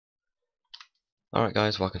Alright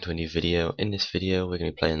guys, welcome to a new video. In this video we're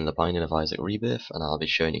going to be playing The Binding of Isaac Rebirth, and I'll be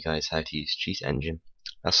showing you guys how to use Cheat Engine,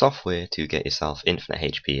 a software to get yourself infinite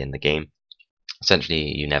HP in the game.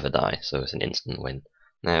 Essentially you never die, so it's an instant win.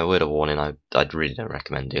 Now, a word of warning, I really don't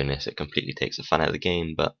recommend doing this. It completely takes the fun out of the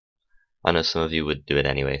game, but I know some of you would do it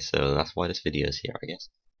anyway, so that's why this video is here, I guess.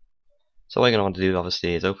 So what you're going to want to do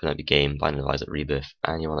obviously is open up your game, Binding of Isaac Rebirth,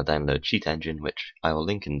 and you want to download Cheat Engine, which I will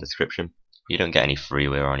link in the description. You don't get any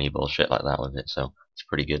freeware or any bullshit like that with it, so it's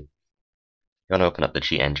pretty good. You're going to open up the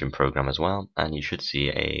Cheat Engine program as well, and you should see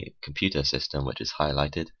a computer system which is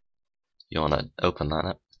highlighted. You want to open that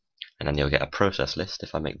up, and then you'll get a process list.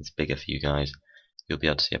 If I make this bigger for you guys, you'll be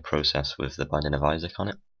able to see a process with the Binding of Isaac on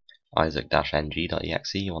it.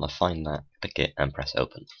 Isaac-ng.exe, you want to find that, click it, and press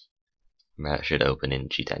open. And that should open in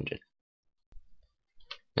Cheat Engine.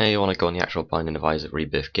 Now you want to go on the actual Binding of Isaac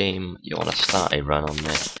Rebirth game. You want to start a run on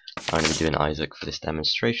this. I'm going to be doing Isaac for this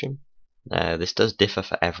demonstration. Now this does differ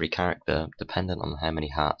for every character dependent on how many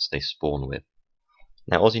hearts they spawn with.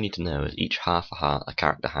 Now all you need to know is each half a heart a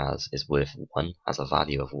character has is worth 1, has a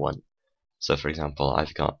value of 1. So for example,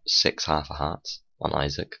 I've got 6 half a hearts on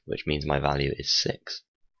Isaac, which means my value is 6.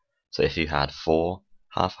 So if you had 4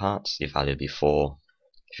 half hearts, your value would be 4.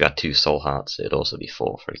 If you had 2 soul hearts, it would also be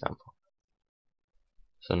 4, for example.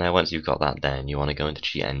 So now once you've got that down, you want to go into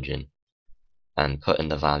Cheat Engine and put in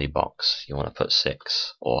the value box. You want to put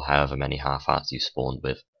 6 or however many half hearts you spawned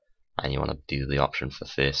with, and you want to do the option for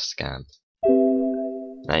first scan.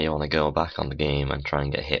 Now you want to go back on the game and try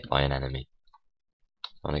and get hit by an enemy.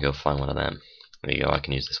 I want to go find one of them. There you go, I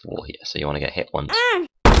can use this wall here. So you want to get hit once.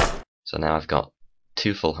 So now I've got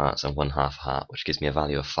 2 full hearts and 1 half heart, which gives me a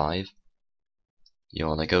value of 5. You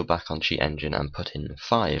want to go back on Cheat Engine and put in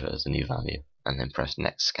 5 as a new value, and then press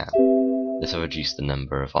next scan. This will reduce the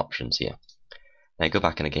number of options here. Now go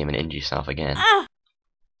back in the game and injure yourself again.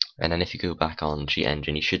 And then if you go back on Cheat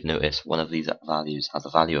Engine, you should notice one of these values has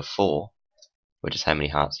a value of 4, which is how many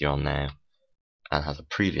hearts you're on now, and has a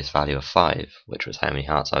previous value of 5, which was how many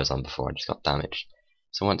hearts I was on before I just got damaged.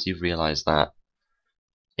 So once you've realized that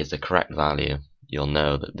is the correct value, you'll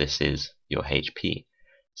know that this is your HP.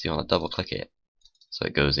 So you want to double click it so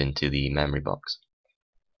it goes into the memory box.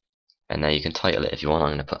 And now you can title it if you want. I'm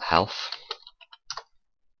going to put health.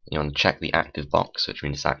 You want to check the active box, which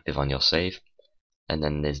means it's active on your save. And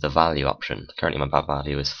then there's the value option. Currently my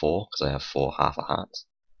value is 4 because I have 4 half a hearts.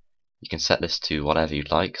 You can set this to whatever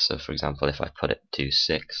you'd like. So for example, if I put it to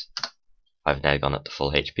 6, I've now gone up to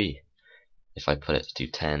full HP. If I put it to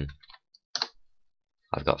 10,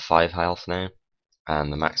 I've got 5 health now,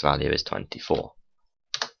 and the max value is 24,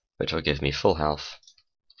 which will give me full health,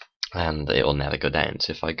 and it will never go down.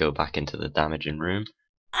 So if I go back into the damaging room,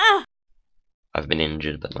 I've been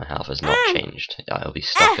injured but my health has not changed. I'll be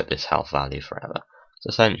stuck at this health value forever. So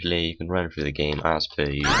essentially you can run through the game as per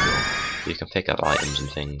usual. You can pick up items and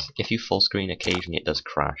things. If you full screen, occasionally it does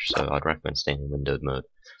crash, so I'd recommend staying in windowed mode.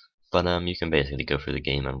 But you can basically go through the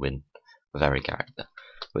game and win with every character,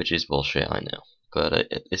 which is bullshit, I know. But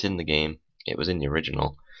it's in the game, it was in the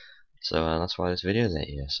original, so that's why this video is out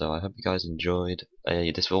here. So I hope you guys enjoyed.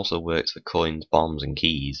 This also works for coins, bombs and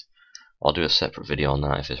keys. I'll do a separate video on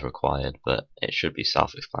that if it's required, but it should be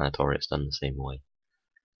self-explanatory, it's done the same way.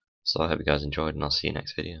 So I hope you guys enjoyed, and I'll see you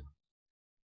next video.